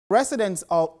Residents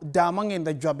of Daaman in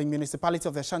the Daaman municipality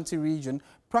of the Ashanti region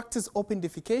practice open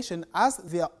defecation as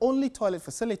their only toilet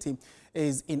facility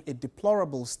is in a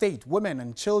deplorable state. Women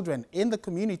and children in the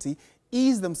community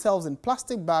ease themselves in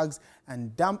plastic bags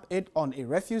and dump it on a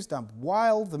refuse dump,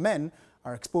 while the men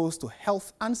are exposed to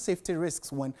health and safety risks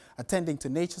when attending to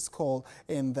nature's call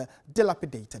in the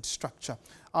dilapidated structure.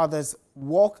 Others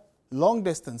walk long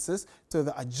distances to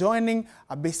the adjoining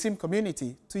Abesim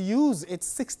community to use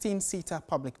its 16-seater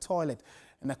public toilet.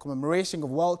 In a commemoration of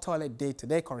World Toilet Day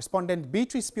today, correspondent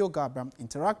Beatrice Pio-Gabram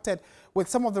interacted with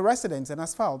some of the residents and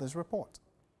has filed this report.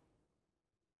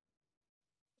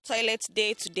 Toilet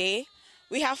Day today,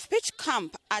 we have pitched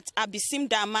camp at Abesim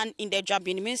Daaman in the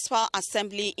Daaman Municipal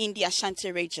Assembly in the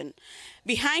Ashanti region.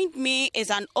 Behind me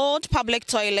is an old public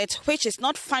toilet which is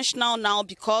not functional now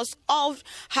because of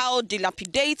how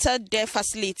dilapidated the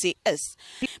facility is.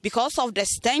 Because of the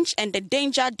stench and the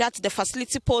danger that the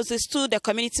facility poses to the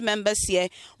community members here,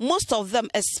 most of them,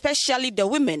 especially the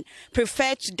women,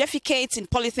 prefer to defecate in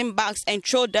polythene bags and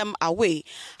throw them away.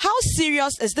 How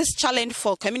serious is this challenge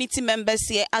for community members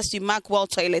here as we mark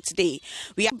World Toilet Day?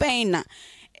 We are being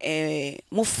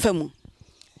mufemu.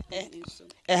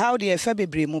 How do you feel be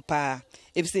mupa?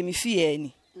 If they me fear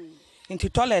any into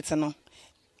toilet no,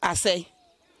 I say.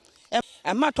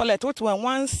 And my toilet what one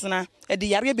once na the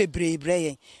yare be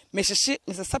brave.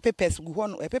 Mrs. Papers go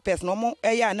on a papers no more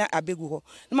a ya na abegu.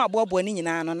 No my bob winning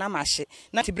na no namashi.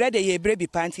 Not the bread ye baby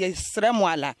panty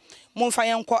sremwala.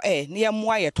 Monfire and qua near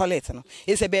moya toilet no.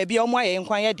 It's a baby on my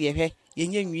inquire dear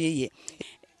ye.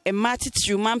 A matted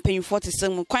human paying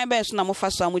 47 quite best no more for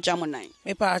some jamonine.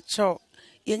 Me pa cho.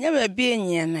 You never be in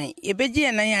your night. You be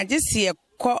and I just see a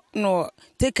cock no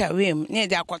take away near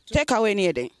the take away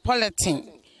near the polythene.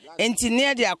 And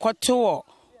near the aquator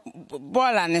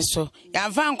ball and so.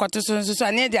 You found quaterson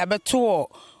so near the abattoir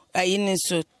in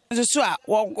so. So,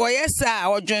 or yes, sir,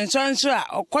 or Johnson,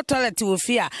 or quarterlet with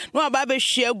fear. No, Baby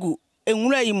Shagu.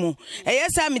 Enwuraimu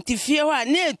eyesa metifie ho a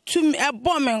na etum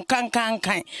ebom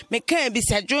nkankan me kan bi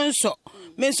sa Johnson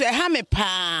me so ha me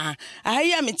pa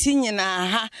ahaya metinyina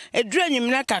ha edura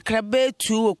nwumna kakra be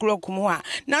 2 o'clock mu a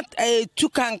na tu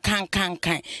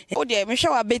kankan o de me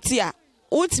hwa beti a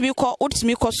utimi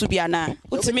ko so bi ana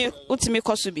utimi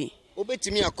ko so bi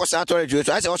obetimi akosa atore jo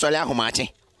so ase o sole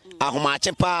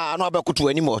ahomache pa na obekoto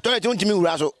animo toilet untimi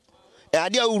wura so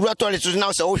ade a wura toilet so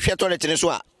na so wo hwe toilet ne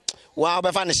so a wa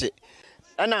obefa ne se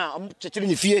ana chechiri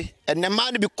ni fie and the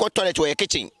man be toilet or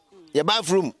kitchen your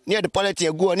bathroom near the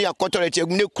polythene go near toilet you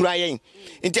ne kura yen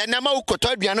nti na ma wo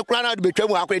toilet biano kura na betwa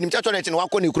mu akora nim toilet ne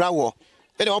wako ne kura wo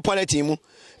e de polythene mu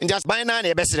nti ban na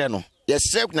e besere no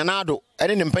yes na nado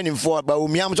ene ne mpanimfo ba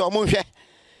omiam so mo hwe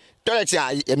toilet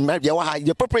ya wa ha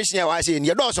the preparation ya wa say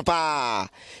ne do so pa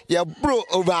ya bro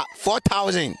over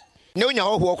 4,000 ne onya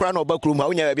ho kura na obakuru mu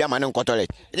onya bia ma ne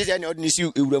toilet it is any ordinary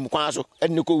ewuram kwa so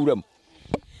ene ko wuram.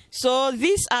 So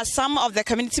these are some of the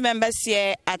community members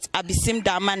here at Abesim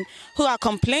Daaman who are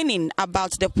complaining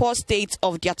about the poor state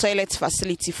of their toilet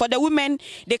facility. For the women,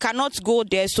 they cannot go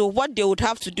there, so what they would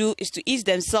have to do is to ease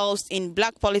themselves in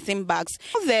black polythene bags.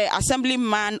 The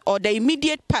assemblyman or the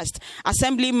immediate past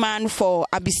assemblyman for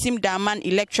Abesim Daaman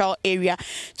electoral area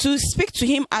to speak to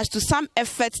him as to some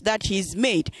efforts that he's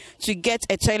made to get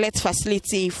a toilet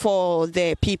facility for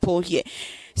the people here.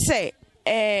 Say,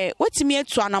 what's me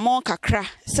to an amount kakra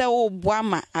say o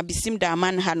boama Abesim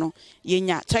Daaman hano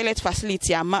yenya toilet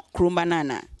facility ama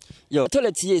krumbanana yo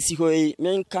toilet yesi hoi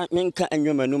menka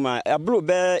enwoma numa abro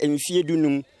be emfie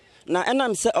dunum na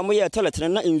enam se omoye toilet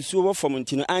na ensuo wo fom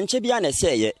ntino anche bia na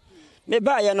seye me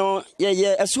ba ye no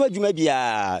ye aso adwuma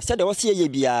bia se de wo se ye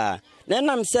bia na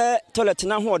enam se toilet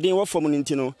na ho odin wo fom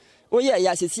ntino oye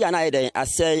ya sesi ana ye den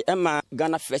asey ema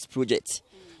Ghana First Project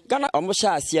Ghana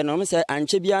omosha asie no mse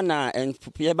anche bia na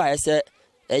enpupie ba ese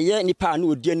eye nipa na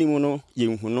odi animu no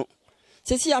yenhu no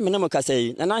sesi amene mo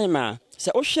kasai na nahema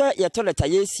se ohwe ye toilet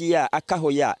yesi a aka ho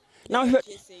ya na ohwe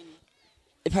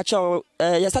ipacho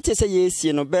ya start se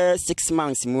yesi no be 6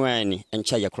 months mu ani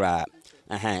encha ye kra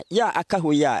ya aka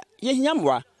ho ya ye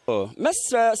hiamwa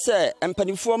mesra se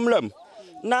empanifo mlam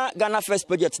na Ghana First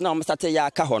Project na om start ya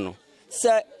aka ho no se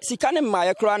sikane ma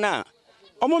ye kra na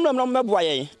omomram no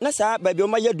meboaye na sa baabi o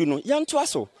ma yadu no yanto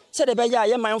aso se de be ya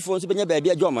ye manfo so benya baabi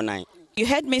adwomonan. You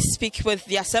heard me speak with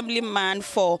the assemblyman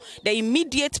for the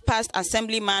immediate past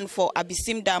assemblyman for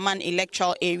Abesim Daaman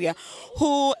electoral area,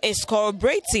 who is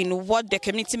corroborating what the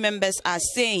community members are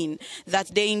saying, that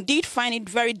they indeed find it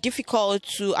very difficult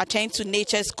to attend to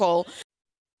nature's call.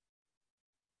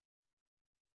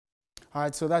 All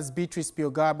right, so that's Beatrice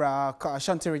Biogabra, our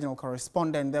Ashanti regional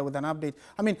correspondent there with an update.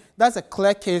 I mean, that's a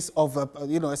clear case of,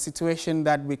 a situation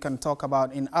that we can talk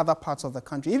about in other parts of the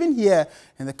country. Even here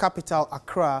in the capital,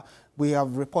 Accra, we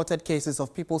have reported cases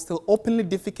of people still openly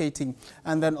defecating,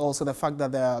 and then also the fact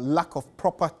that there are lack of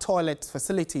proper toilet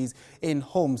facilities in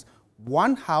homes.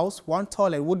 One house, one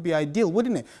toilet would be ideal,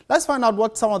 wouldn't it? Let's find out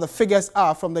what some of the figures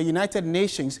are from the United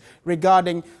Nations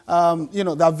regarding,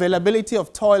 the availability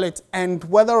of toilets and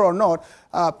whether or not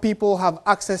people have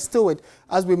access to it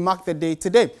as we mark the day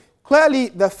today. Clearly,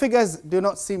 the figures do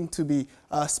not seem to be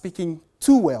speaking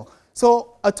too well.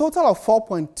 So, a total of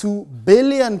 4.2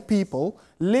 billion people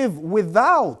live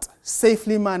without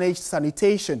safely managed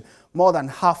sanitation. More than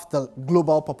half the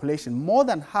global population, more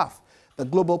than half the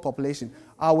global population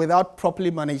are without properly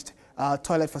managed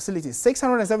toilet facilities.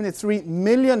 673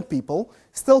 million people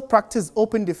still practice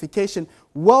open defecation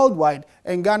worldwide,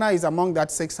 and Ghana is among that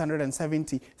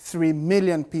 673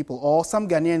 million people, or some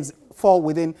Ghanaians fall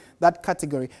within that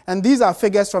category. And these are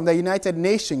figures from the United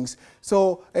Nations,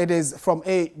 so it is from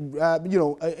a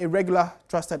regular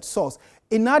trusted source.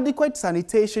 Inadequate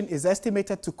sanitation is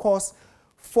estimated to cost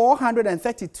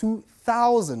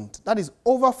 432,000, that is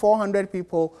over 400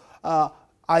 people are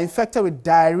infected with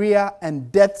diarrhea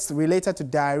and deaths related to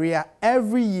diarrhea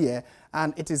every year,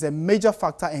 and it is a major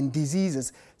factor in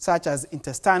diseases such as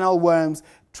intestinal worms,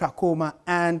 trachoma,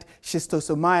 and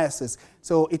schistosomiasis.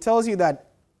 So it tells you that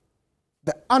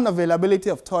the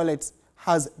unavailability of toilets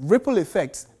has ripple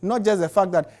effects, not just the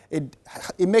fact that it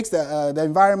makes the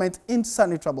environment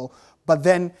insanitable, but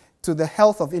then to the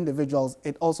health of individuals,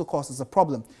 it also causes a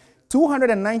problem.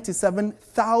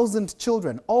 297,000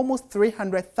 children, almost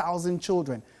 300,000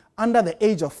 children under the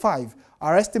age of 5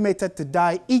 are estimated to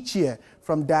die each year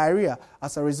from diarrhea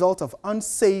as a result of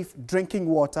unsafe drinking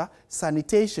water,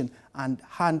 sanitation, and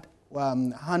hand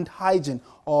hygiene,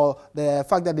 or the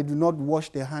fact that they do not wash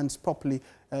their hands properly,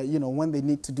 when they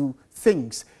need to do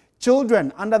things.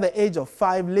 Children under the age of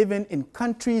 5 living in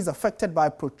countries affected by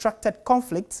protracted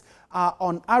conflicts are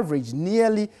on average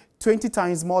nearly 20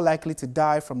 times more likely to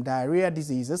die from diarrhea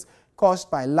diseases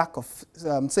caused by lack of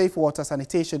safe water,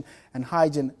 sanitation, and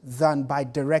hygiene than by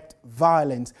direct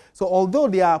violence. So although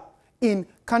they are in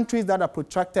countries that are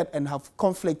protracted and have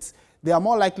conflicts, they are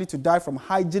more likely to die from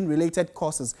hygiene-related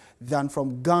causes than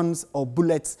from guns or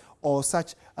bullets or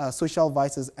such social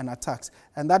vices and attacks.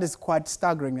 And that is quite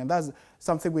staggering, and that's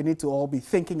something we need to all be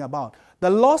thinking about. The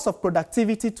loss of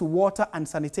productivity to water and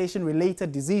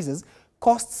sanitation-related diseases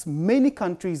costs many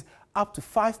countries up to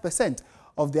 5%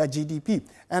 of their GDP.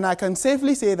 And I can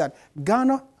safely say that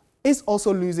Ghana is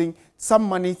also losing some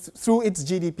money through its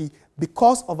GDP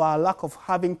because of our lack of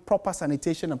having proper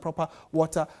sanitation and proper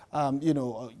water,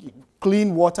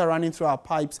 clean water running through our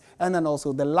pipes, and then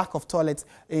also the lack of toilets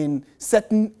in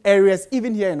certain areas,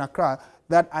 even here in Accra,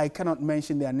 that I cannot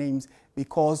mention their names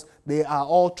because they are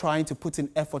all trying to put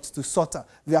in efforts to sort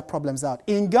their problems out.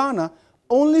 In Ghana,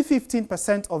 only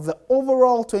 15% of the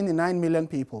overall 29 million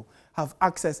people have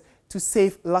access to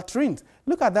safe latrines.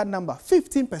 Look at that number,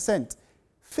 15%.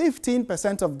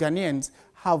 15% of Ghanaians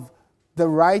have the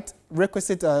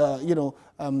requisite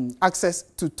access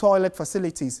to toilet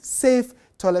facilities, safe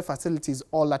toilet facilities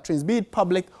or latrines, be it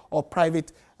public or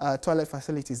private toilet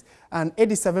facilities. And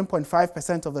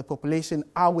 87.5% of the population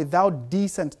are without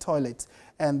decent toilets,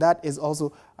 and that is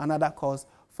also another cause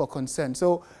for concern.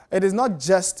 So it is not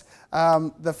just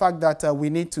the fact that we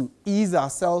need to ease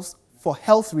ourselves for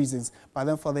health reasons, but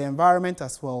then for the environment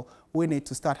as well, we need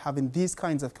to start having these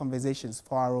kinds of conversations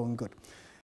for our own good.